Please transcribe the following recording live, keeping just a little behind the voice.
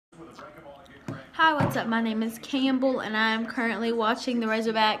Hi, what's up? My name is Campbell, and I am currently watching the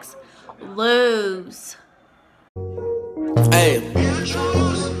Razorbacks lose. Hey.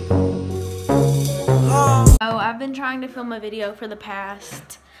 Oh, I've been trying to film a video for the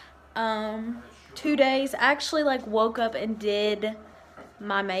past 2 days. I actually woke up and did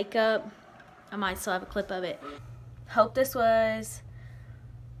my makeup. I might still have a clip of it. Hope this was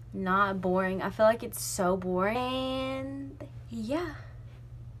not boring. I feel like it's so boring. And yeah.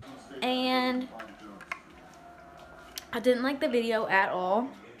 And I didn't like the video at all.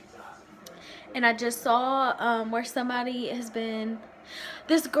 And I just saw where somebody has been,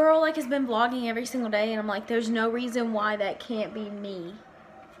 this girl has been vlogging every single day, and I'm like, there's no reason why that can't be me.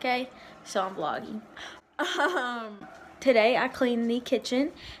 Okay, so I'm vlogging. Today I cleaned the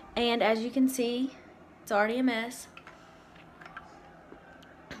kitchen, and as you can see, it's already a mess.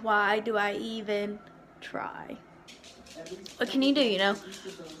 Why do I even try? What can you do, you know?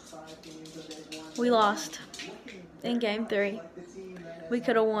 We lost in game 3. We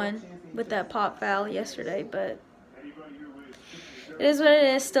could have won with that pop foul yesterday, but it is what it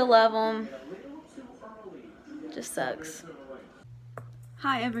is. Still love them. Just sucks.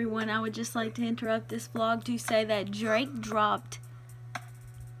 Hi everyone, I would just like to interrupt this vlog to say that Drake dropped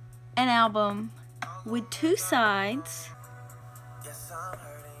an album with 2 sides.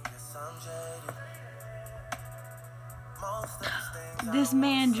 This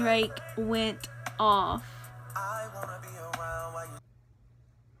man Drake went off.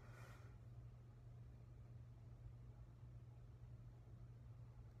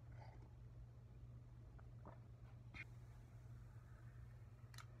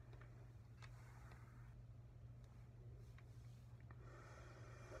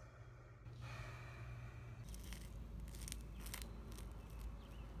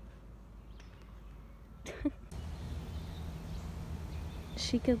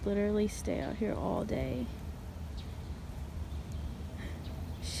 She could literally stay out here all day.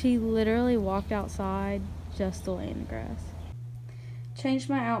 She literally walked outside just to lay in the grass. Changed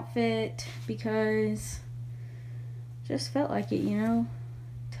my outfit because just felt like it, you know?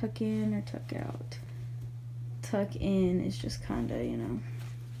 Tuck in or tuck out. Tuck in is just kinda, you know.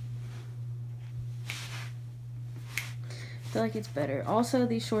 I feel like it's better. Also,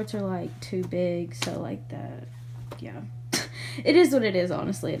 these shorts are too big, so that, yeah. It is what it is,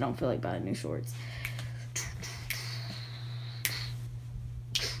 honestly. I don't feel like buying new shorts.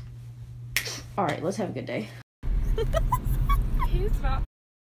 Alright, let's have a good day. He's not.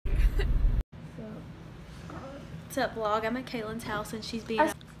 What's up, vlog? I'm at Caitlin's house and she's being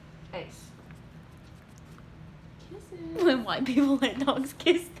Ace. Kisses. when white people let dogs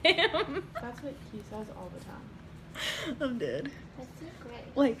kiss them. That's what he says all the time. I'm dead. That's so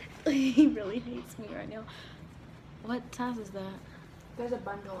great. He really hates me right now. What size is that? There's a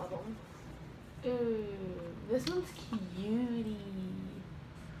bundle of them. Ooh, this one's cutie.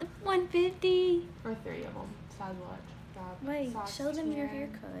 150. Or 3 of them. Size what? Wait, size show them 10. your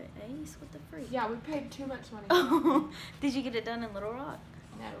haircut, Ace. What the freak? Yeah, we paid too much money. Oh, did you get it done in Little Rock?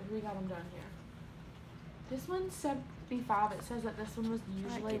 No, we got them done here. This one's $75. It says that this one was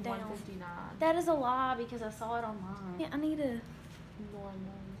usually $159. That is a lie because I saw it online. Yeah, I need a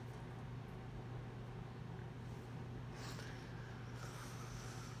normal.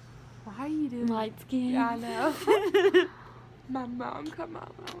 Why are you doing light skin? Yeah, I know. My mom cut my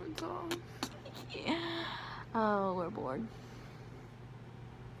allowance off. Yeah. Oh, we're bored.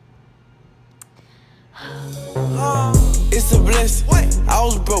 It's a blessing. I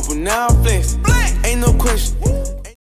was broke, but now I'm flexing. Ain't no question.